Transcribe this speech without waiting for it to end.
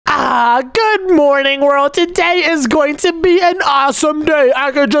Good morning, world. Today is going to be an awesome day.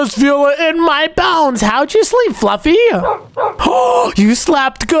 I can just feel it in my bones. How'd you sleep, Fluffy? Oh, you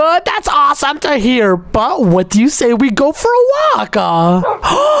slept good? That's awesome to hear. But what do you say we go for a walk?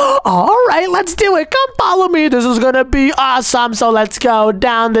 All right, let's do it. Come follow me. This is going to be awesome. So let's go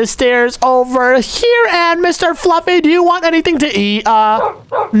down the stairs over here. And Mr. Fluffy, do you want anything to eat?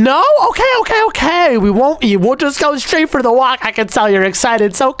 No? Okay. We won't eat. We'll just go straight for the walk. I can tell you're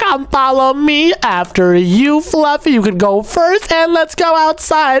excited. So come follow me. After you, Fluffy, you can go first. And let's go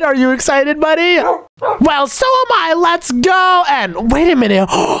outside. Are you excited, buddy? Well, so am I. Let's go. And wait a minute.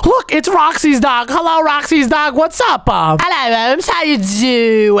 Look, it's Roxy's dog. Hello, Roxy's dog. What's up? Hello, Omz. How you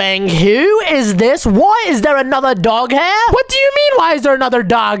doing? Who is this? Why is there another dog here? What do you mean, why is there another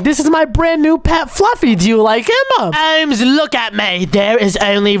dog? This is my brand new pet, Fluffy. Do you like him? Omz, look at me. There is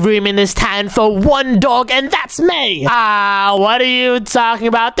only room in this town for one dog, and that's me. What are you talking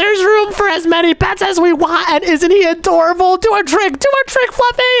about? There's room for as many pets as we want, and isn't he adorable? Do a trick,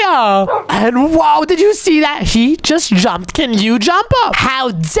 Fluffy. And wow, did you see that? He just jumped. Can you jump up?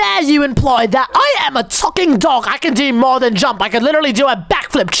 How dare you imply that? I am a talking dog. I can do more than jump. I can literally do a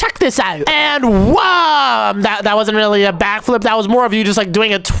backflip. Check this out. And whoa, that wasn't really a backflip. That was more of you just like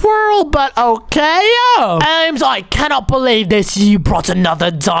doing a twirl, but okay. Omz, I cannot believe this. You brought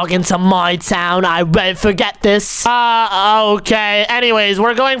another dog into my town. I won't forget this. Okay. Anyways,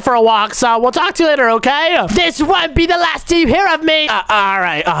 we're going for a walk, so we'll talk to you later, okay? This won't be the last you hear of me. All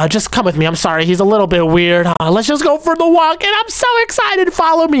right. Just come with me. I'm sorry. He's a little bit weird. Let's just go for the walk, and I'm so excited.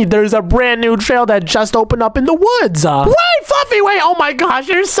 Follow me. There's a brand new trail that just opened up in the woods. Wait, Fluffy, wait. Oh my gosh,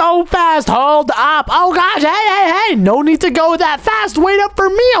 you're so fast. Hold up. Oh gosh, hey. No need to go that fast. Wait up for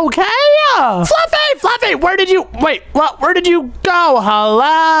me, okay? Fluffy, where did you go? Hello?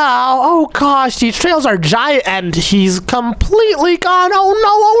 Oh gosh, these trails are giant, and he's completely gone. Oh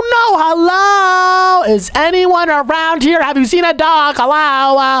no. Hello? Is anyone around here? Have you seen a dog?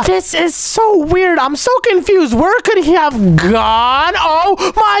 Hello? This is so weird. I'm so confused. Where could he have gone? Oh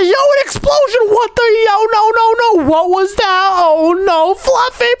my, an explosion. What the no. What was that? Oh no,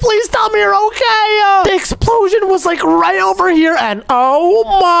 Fluffy, please tell me you're okay. The explosion was like right over here, and oh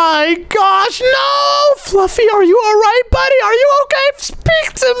my gosh, no. Fluffy, are you all right, buddy? Are you okay?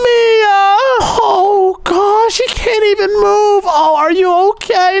 Speak to me. Oh gosh, he can't even move. Oh, are you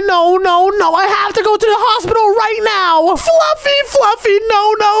okay? No. I have to go to the hospital right now. Fluffy,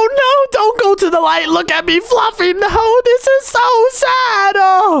 no. Don't go to the light. Look at me, Fluffy. No, this is so sad.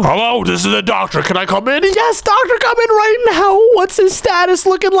 Hello, this is the doctor. Can I come in? Yes, doctor, come in right now. What's his status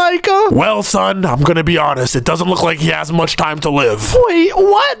looking like? Well, son, I'm gonna be honest. It doesn't look like he has much time to live. Wait,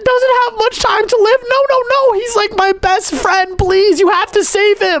 what? Doesn't have much time to live? No. He's like my best friend. Please, you have to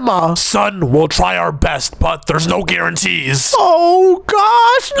save him. Son, we'll try our best, but there's no guarantees. Oh,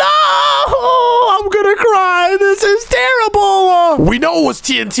 gosh, no. I'm gonna cry. This is terrible. We know it was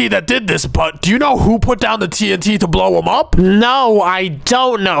TNT that did this, but do you know who put down the TNT to blow him up? No, I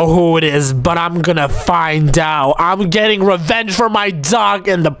don't know who it is, but I'm gonna find out. I'm getting revenge for my dog,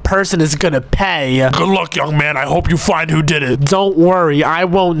 and the person is gonna pay. Good luck, young man. I hope you find who did it. Don't worry, I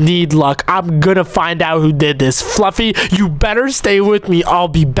won't need luck. I'm gonna find out who did this. Fluffy, you better stay with me. I'll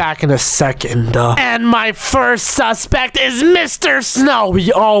be back in a second. And my first suspect is Mr. Snow.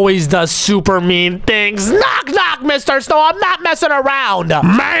 He always does super mean things. Knock, Mr. Snow. I'm not messing around.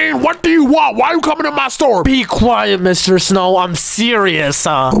 Man, what do you want? Why are you coming to my store? Be quiet, Mr. Snow. I'm serious.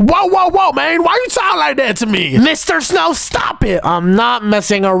 Whoa, man. Why you talking like that to me? Mr. Snow, stop it. I'm not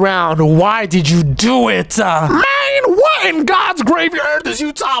messing around. Why did you do it? Man, what in God's graveyard is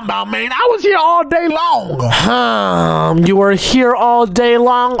you talking about, man? I was here all day long. You were here all day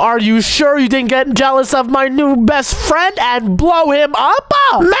long? Are you sure you didn't get jealous of my new best friend and blow him up?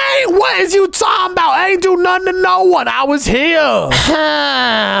 Man, what is you talking about? I ain't do nothing to no one. I was here.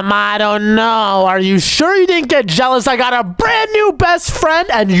 I don't know. Are you sure you didn't get jealous? I got a brand new best friend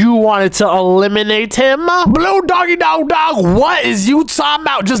and you wanted to eliminate him? Blue doggy dog, what is you talking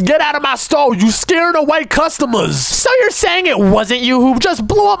about? Just get out of my store. You scaring away customers. So you're saying it wasn't you who just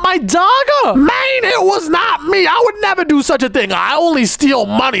blew up my dog? Man, it was not me. I would never do such a thing. I only steal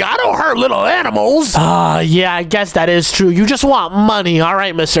money. I don't hurt little animals. Yeah, I guess that is true. You just want money. All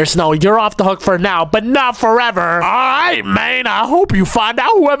right, Mr. Snow, you're off the hook for now, but not forever. All right, man. I hope you find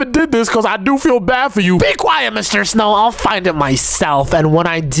out whoever did this, because I do feel bad for you. Be quiet, Mr. Snow. I'll find it myself, and when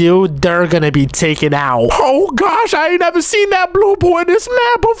I do, they're gonna be taken out. Oh, gosh, I ain't never seen that blue boy this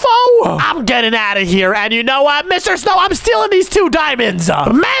mad before. I'm getting out of here, and you know what, Mr. Snow, I'm stealing these 2 diamonds.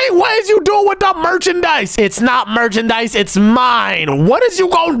 Man, what is you doing with the merchandise? It's not merchandise, it's mine. What is you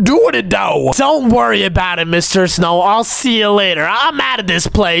gonna do with it, though? Don't worry about it, Mr. Snow. I'll see you later. I'm out of this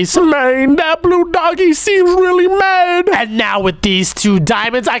place. Man, that blue doggy seems really mad. And now with these 2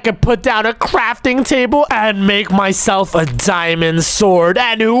 diamonds, I can put down a crafting table and make myself a diamond sword.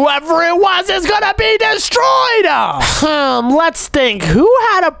 And whoever it was is gonna be destroyed. Let's think. Who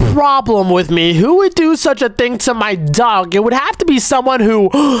had a problem with me? Who would do such a thing to my dog? It would have to be someone who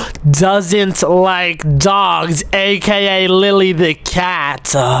doesn't like dogs, aka Lily the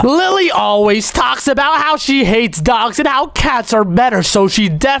cat. Lily always talks about how she hates dogs and how cats are better, so she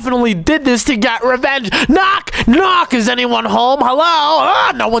definitely did this to get revenge. Knock, knock, is anyone home?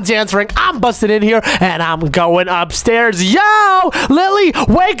 Hello? No one's answering. I'm busted in here and I'm going upstairs. Yo, Lily,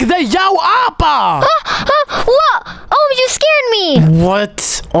 wake the yo up. What? Oh, you scared me.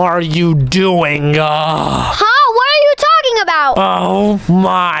 What are you doing? Huh? What are you talking about? Oh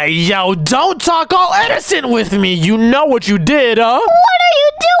my, yo, don't talk all innocent with me. You know what you did, What are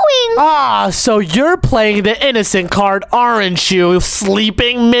you doing? So you're playing the innocent card, aren't you?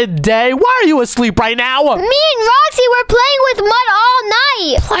 Sleeping midday? Why are you asleep right now? Me and Roxy were playing with mud all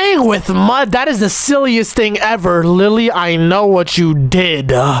night. Playing with mud? That is the silliest thing ever. Lily, I know what you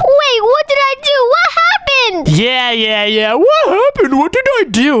did. Wait, what did I do? What happened? Yeah. What happened? What did I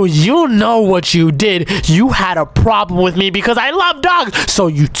do? You know what you did. You had a problem with me because I love dogs, so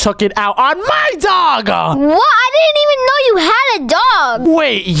you took it out on my dog. What? I didn't even know you had a dog.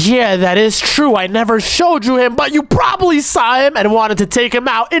 Wait, yeah, that is true. I never showed you him, but you probably saw him and wanted to take him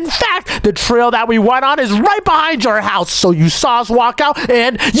out. In fact, the trail that we went on is right behind your house, so you saw us walk out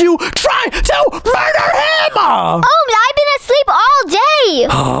and you tried to murder him. I've been asleep all day.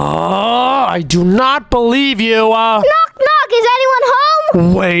 I do not believe you. Knock, knock. Is anyone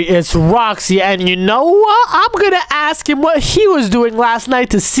home? Wait, it's Roxy, and you know what? I'm gonna ask him what he was doing last night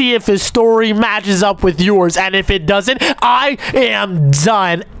to see if his story matches up with yours, and if it doesn't, I am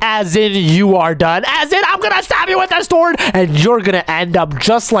done. As in, you are done. As in, I'm gonna stab you with a sword, and you're gonna end up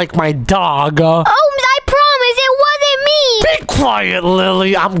just like my dog. I promise it wasn't me. Be quiet,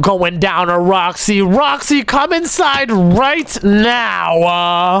 Lily. I'm going down to Roxy. Roxy, come inside right now.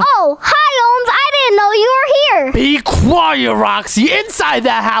 Oh, hi, Omz. I didn't know you were here. Be quiet, Roxy. Inside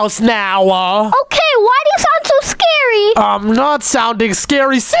the house now. Okay, why do you sound so scary? I'm not sounding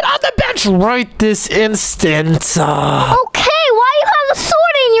scary. Sit on the bench right this instant. Okay, why do you have a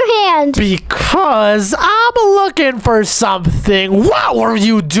sword in your hand? Because I'm looking for something. What were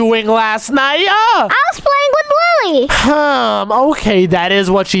you doing last night? I was playing with Lily. Okay, that is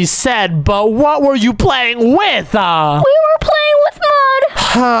what she said, but what were you playing with? We were playing with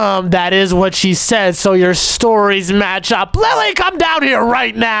mud. That is what she said, so your stories match up. Lily, come down here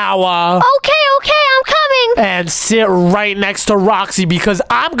right now. Okay, I'm coming. And sit right next to Roxy because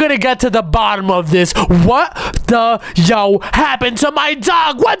I'm gonna get to the bottom of this. What the yo happened to my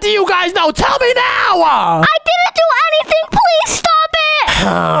dog? What do you guys know? Tell me now. I didn't do anything. Please stop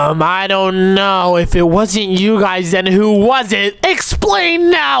it. I don't know. If it wasn't you guys, then who was it? Explain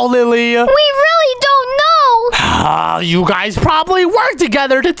now, Lily. We really don't know. You guys probably worked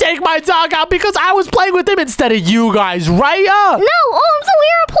together to take my dog out because I was playing with him instead of you guys, right? No, we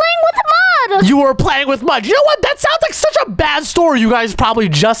were playing with mud. You were playing with mud. You know what? That sounds like such a bad story. You guys probably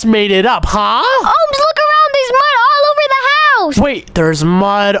just made it up, huh? Look around. There's mud all over the house. Wait, there's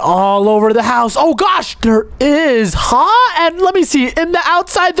mud all over the house. Oh gosh, there is, huh? And let me see. In the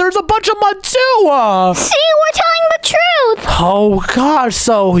outside, there's a bunch of mud too. See, we're telling the truth. Oh gosh,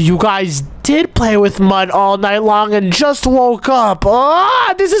 so you guys did play with mud all night long and just woke up.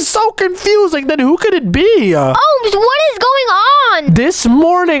 This is so confusing. Then who could it be? What is going on? This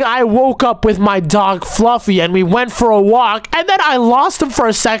morning, I woke up with my dog Fluffy and we went for a walk, and then I lost him for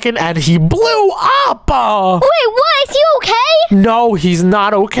a second and he blew up. Wait, what? Is he okay? No, he's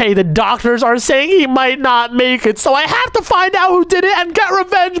not okay. The doctors are saying he might not make it, so I have to find out who did it and get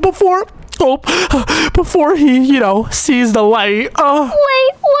revenge before he, sees the light.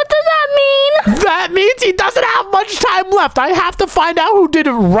 Wait, what does that mean? That means he doesn't have much time left. I have to find out who did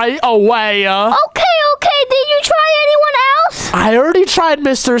it right away. Okay. Did you try anyone else? I already tried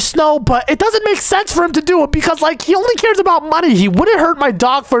Mr. Snow, but it doesn't make sense for him to do it because, he only cares about money. He wouldn't hurt my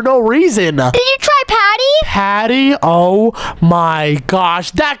dog for no reason. Did you try Patty? Patty? Oh my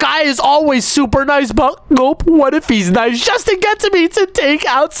gosh. That guy is always super nice, but nope, what if he's nice just to get to me to take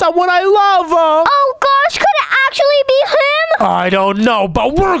out someone I love? Oh gosh, could it actually be him? I don't know,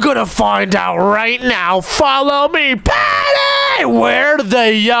 but we're gonna find out right now. Follow me. Patty! Where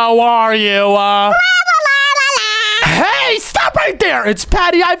the yo are you? Hey, stop stop right there. It's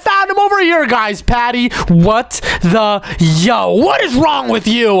Patty. I found him over here, guys. Patty, what the yo? What is wrong with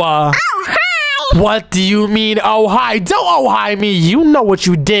you? Oh, hi. What do you mean, oh, hi? Don't oh, hi me. You know what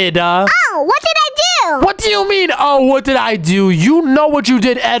you did, Oh, what did I do? What do you mean, oh, what did I do? You know what you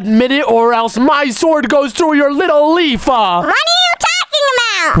did. Admit it, or else my sword goes through your little leaf. What are you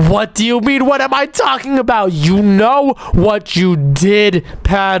talking about? What do you mean? What am I talking about? You know what you did,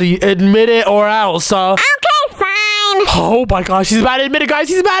 Patty. Admit it, or else. Okay, fine. Oh my gosh, he's about to admit it, guys.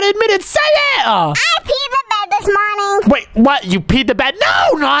 He's about to admit it. Say it. I peed the bed this morning. Wait, what? You peed the bed?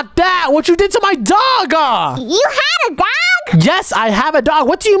 No, not that. What you did to my dog? You had a dog? Yes, I have a dog.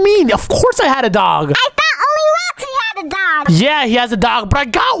 What do you mean? Of course I had a dog. I thought only Roxy had a dog. Yeah, he has a dog, but I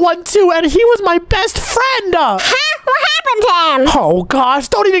got one too, and he was my best friend. Huh? What happened to him? Oh gosh,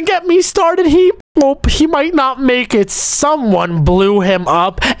 don't even get me started. He might not make it. Someone blew him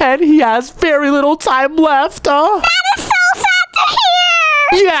up, and he has very little time left. That is so sad to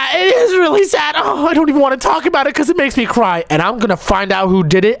hear. Yeah, it is really sad. Oh, I don't even want to talk about it because it makes me cry. And I'm gonna find out who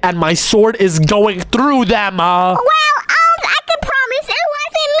did it, and my sword is going through them. Well, I can promise it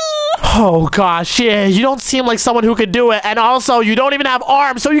wasn't me. Oh gosh, yeah, you don't seem like someone who could do it, and also you don't even have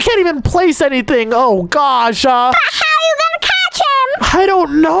arms, so you can't even place anything. Oh gosh. But how are you gonna catch him? I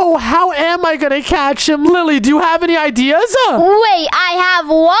don't know. How am I gonna catch him? Lily, do you have any ideas? Wait, I have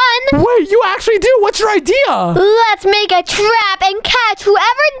one. Wait, you actually do? What's your idea? Let's make a trap and catch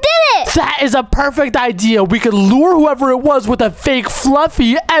whoever did it. That is a perfect idea. We could lure whoever it was with a fake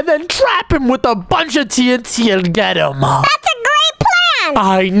Fluffy and then trap him with a bunch of TNT and get him. That's a great plan.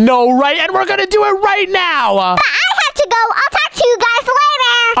 I know, right? And we're gonna do it right now. But I have to go. I'll talk to you guys later.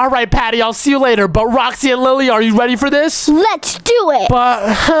 All right, Patty, I'll see you later. But Roxy and Lily, are you ready for this? Let's do it.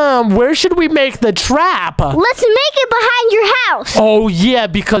 But, where should we make the trap? Let's make it behind your house. Oh, yeah,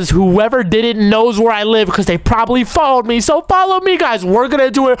 because whoever did it knows where I live because they probably followed me. So follow me, guys. We're going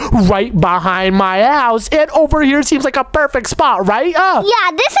to do it right behind my house. And over here seems like a perfect spot, right?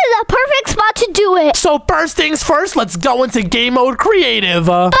 Yeah, this is a perfect spot to do it. So first things first, let's go into game mode creative.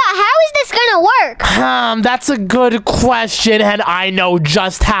 But how is this going to work? That's a good question, and I know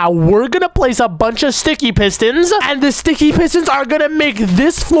just how. We're going to place a bunch of sticky pistons, and the sticky pistons are going to make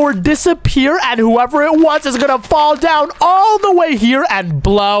this floor disappear, and whoever it was is going to fall down all the way here and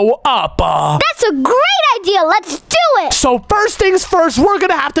blow up. That's a great idea. Let's do it. So first things first, we're going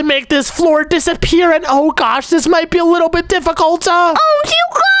to have to make this floor disappear, and oh gosh, this might be a little bit difficult. Oh,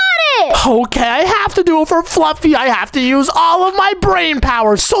 you got it. Okay, I have to do it for Fluffy. I have to use all of my brain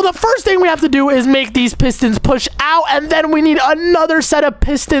power. So the first thing we have to do is make these pistons push out, and then we need another set of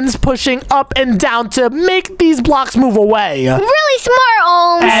pistons pushing up and down to make these blocks move away. Really smart,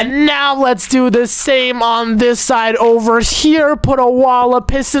 Omz. And now let's do the same on this side over here. Put a wall of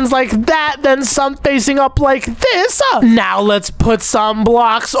pistons like that, then some facing up like this. Now let's put some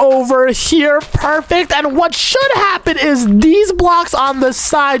blocks over here. Perfect. And what should happen is these blocks on the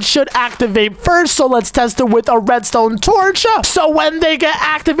side should activate first. So let's test it with a redstone torch. So when they get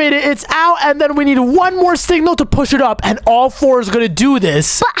activated, it's out. And then we need one more signal to push it up. And all four is going to do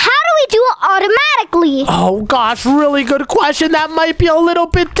this. But how do we do it automatically? Oh gosh, really good question. That might be a little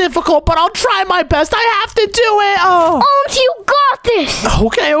bit difficult, but I'll try my best. I have to do it. Omz, you got this.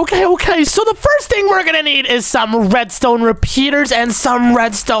 Okay. So the first thing we're gonna need is some redstone repeaters and some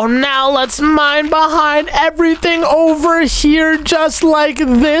redstone. Now let's mine behind everything over here just like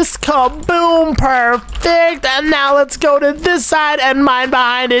this. Kaboom, perfect. And now let's go to this side and mine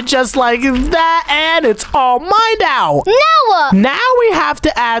behind it just like that, and it's all mined out. Now we have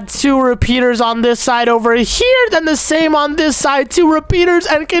to add 2 repeaters on this side over here, then the same on this side, 2 repeaters,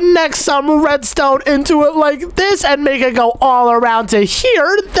 and connect some redstone into it like this and make it go all around to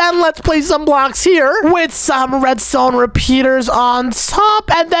here. Then let's place some blocks here with some redstone repeaters on top,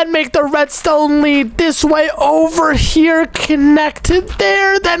 and then make the redstone lead this way over here, connect it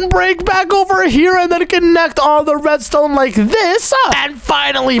there, then break back over here, and then connect all the redstone like this. And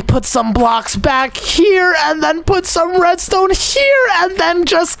finally put some blocks back here, and then put some redstone here, and then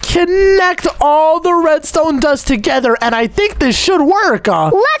just connect all the redstone dust together, and I think this should work.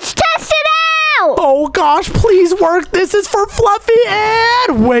 let's test it out. Oh gosh, please work. This is for Fluffy.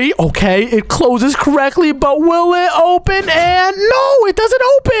 And wait, okay, it closes correctly, but will it open? And no, it doesn't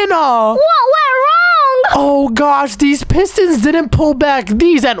open. What went wrong? Oh gosh, these pistons didn't pull back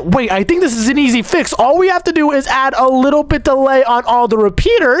these. And wait, I think this is an easy fix. All we have to do is add a little bit delay on all the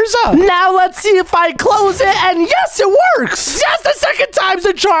repeaters. Now let's see if I close it. And yes, it works. Yes, the second time's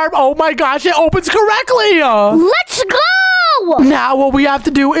a charm. Oh my gosh, it opens correctly. Let's go. Now what we have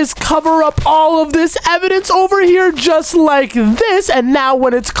to do is cover up all of this evidence over here just like this. And now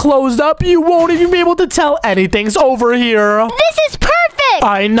when it's closed up, you won't even be able to tell anything's over here. This is perfect.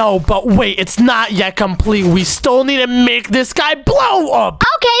 I know, but wait, it's not yet complete. We still need to make this guy blow up.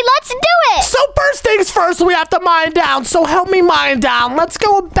 Okay, let's do it. So first things first, we have to mine down. So help me mine down. Let's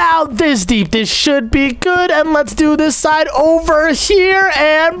go about this deep. This should be good. And let's do this side over here.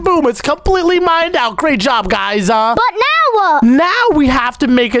 And boom, it's completely mined out. Great job, guys. But now what? Now we have to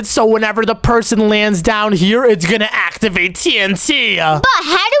make it so whenever the person lands down here, it's gonna activate TNT. But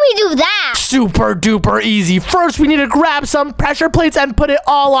how do we do that? Super duper easy. First, we need to grab some pressure plates and put it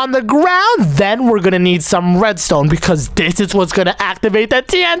all on the ground. Then we're gonna need some redstone because this is what's gonna activate the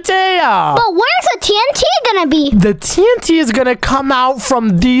TNT. But where's the TNT gonna be? The TNT is gonna come out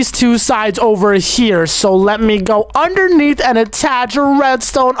from these two sides over here. So let me go underneath and attach a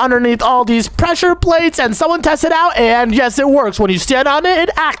redstone underneath all these pressure plates. And someone test it out. And yes, it works. When you stand on it,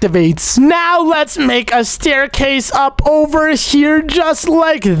 it activates. Now let's make a staircase up over here just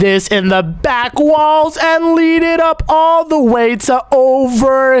like this in the back walls and lead it up all the way to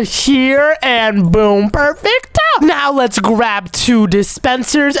over here. And boom, perfect. Now let's grab two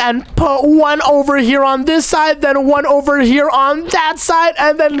dispensers and put one over here on this side, then one over here on that side,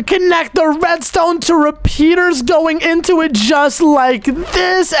 and then connect the redstone to repeaters going into it just like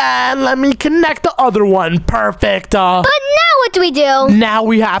this. And let me connect the other one. Perfect. But now what do we do? Now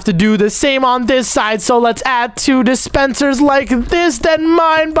we have to do the same on this side. So let's add two dispensers like this, then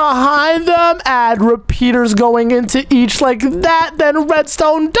mine behind them. Add repeaters going into each like that, then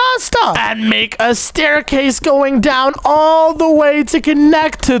redstone dust. And make a staircase going down all the way to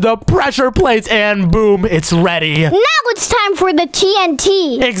connect to the pressure plates. And boom, it's ready. Now it's time for the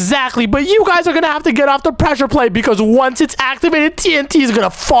TNT. Exactly, but you guys are gonna have to get off the pressure plate because once it's activated, TNT is gonna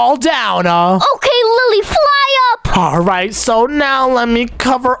fall down. Okay, Lily, fly up. Alright, so now let me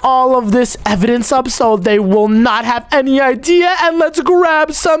cover all of this evidence up so they will not have any idea. And let's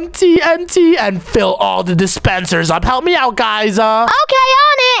grab some TNT and fill all the dispensers up. Help me out, guys. Okay, on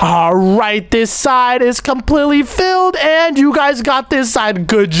it. Alright, this side is completely filled and you guys got this side.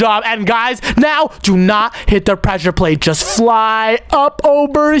 Good job. And guys, now do not hit the pressure plate. Just fly up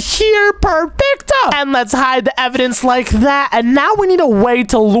over here. Perfect. And let's hide the evidence like that. And now we need a way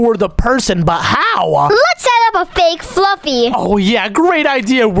to lure the person, but how? Let's set up a fake Fluffy. Oh yeah, great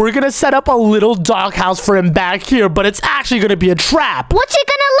idea. We're gonna set up a little doghouse for him back here, but it's actually gonna be a trap. What's it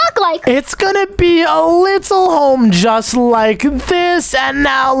gonna look like? It's gonna be a little home just like this. And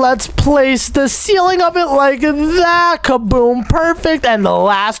now let's place the ceiling of it like that. Kaboom, perfect. And the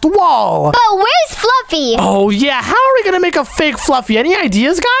last wall. But where's Fluffy? Oh yeah, how are we gonna make a fake Fluffy? Any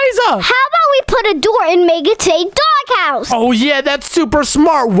ideas, guys? How about we put a door and make it say doghouse? Oh yeah, that's super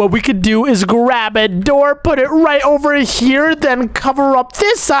smart. What we could do is grab a door, put it right over here, then cover up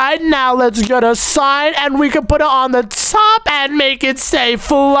this side. Now let's get a sign and we can put it on the top and make it say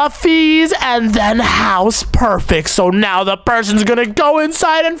Fluffies and then house. Perfect. So now the person's gonna go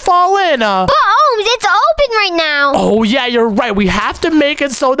inside and fall in. But Omz, it's open right now. Oh yeah, you're right. We have to make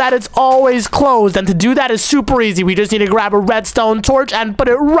it so that it's always closed. And to do that is super easy. We just need to grab a redstone torch and put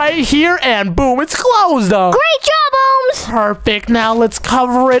it right here and boom, it's closed. Great job, Omz. Perfect. Now let's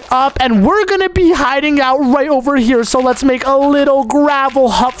cover it up and we're gonna be hiding out right over here. So let's make a little gravel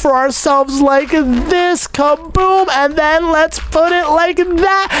hut for ourselves like this. Kaboom. And then let's put it like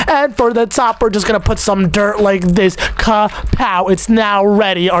that. And for the top, we're just gonna put some dirt like this. Kapow. It's now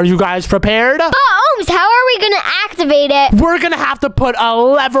ready. Are you guys prepared? But Omz, how are we gonna activate it? We're gonna have to put a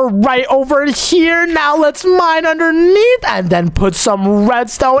lever right over here. Now let's mine underneath and then put some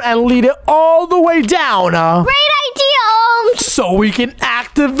redstone and lead it all the way down. Great idea, Omz. So we can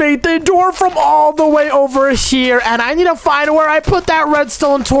activate the door from all the way over here. And I need to find where I put that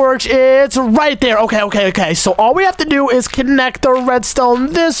redstone torch. It's right there. Okay. So all we have to do is connect the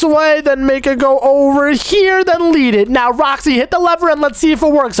redstone this way, then make it go over here, then lead it. Now, Roxy, hit the lever and let's see if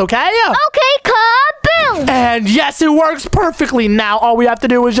it works, okay? Okay, kaboom. And yes, it works perfectly. Now, all we have to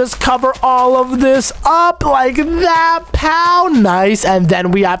do is just cover all of this up like that. Pow. Nice. And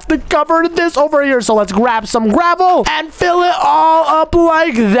then we have to cover this over here. So let's grab some gravel and fill it all up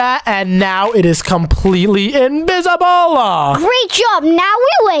like that. And now it is completely invisible. Great job. Now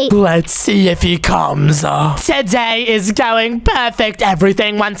we wait. Let's see if he comes. Today is going perfect.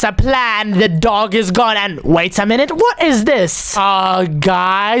 Everything wants a plan. The dog is gone. And wait a minute. What is this?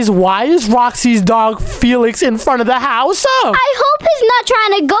 Guys, why is Roxy's dog Felix in front of the house? I hope he's not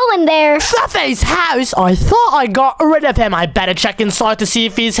trying to go in there. Fluffy's house? I thought I got rid of him. I better check inside to see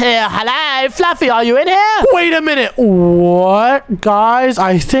if he's here. Hello, Fluffy, are you in here? Wait a minute. What? Guys,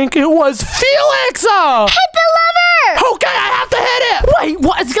 I think it was Felix. Hit the lever. okay, I have to hit it. Wait,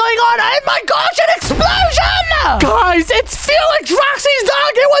 what is going on? Oh my gosh, an explosion! Guys, it's Felix, Roxy's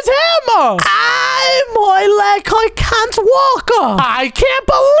dog. It was him. My leg, I can't walk. I can't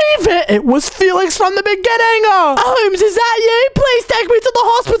believe it. It was Felix from the beginning. Omz, is that you? Please take me to the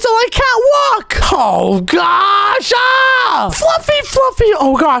hospital. I can't walk. Oh gosh. Fluffy.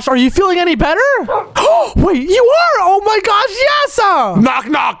 Oh gosh, are you feeling any better? Wait, you are. Oh my gosh, yes. Knock,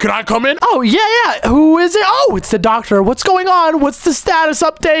 knock. Can I come in? Oh, yeah. Who is it? Oh, it's the doctor. What's going on? What's the status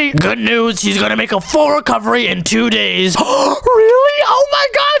update? Good news, he's gonna make a full recovery in 2 days. Really? Oh my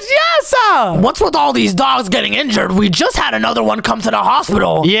gosh, yes! What's with all these dogs getting injured? We just had another one come to the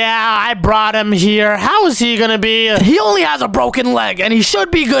hospital. Yeah, I brought him here. How is he gonna be? He only has a broken leg, and he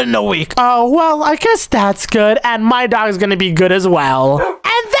should be good in a week. Oh, well, I guess that's good, and my dog's gonna be good as well.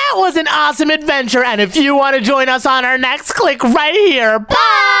 And that was an awesome adventure, and if you want to join us on our next, click right here.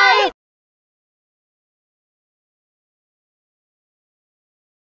 Bye!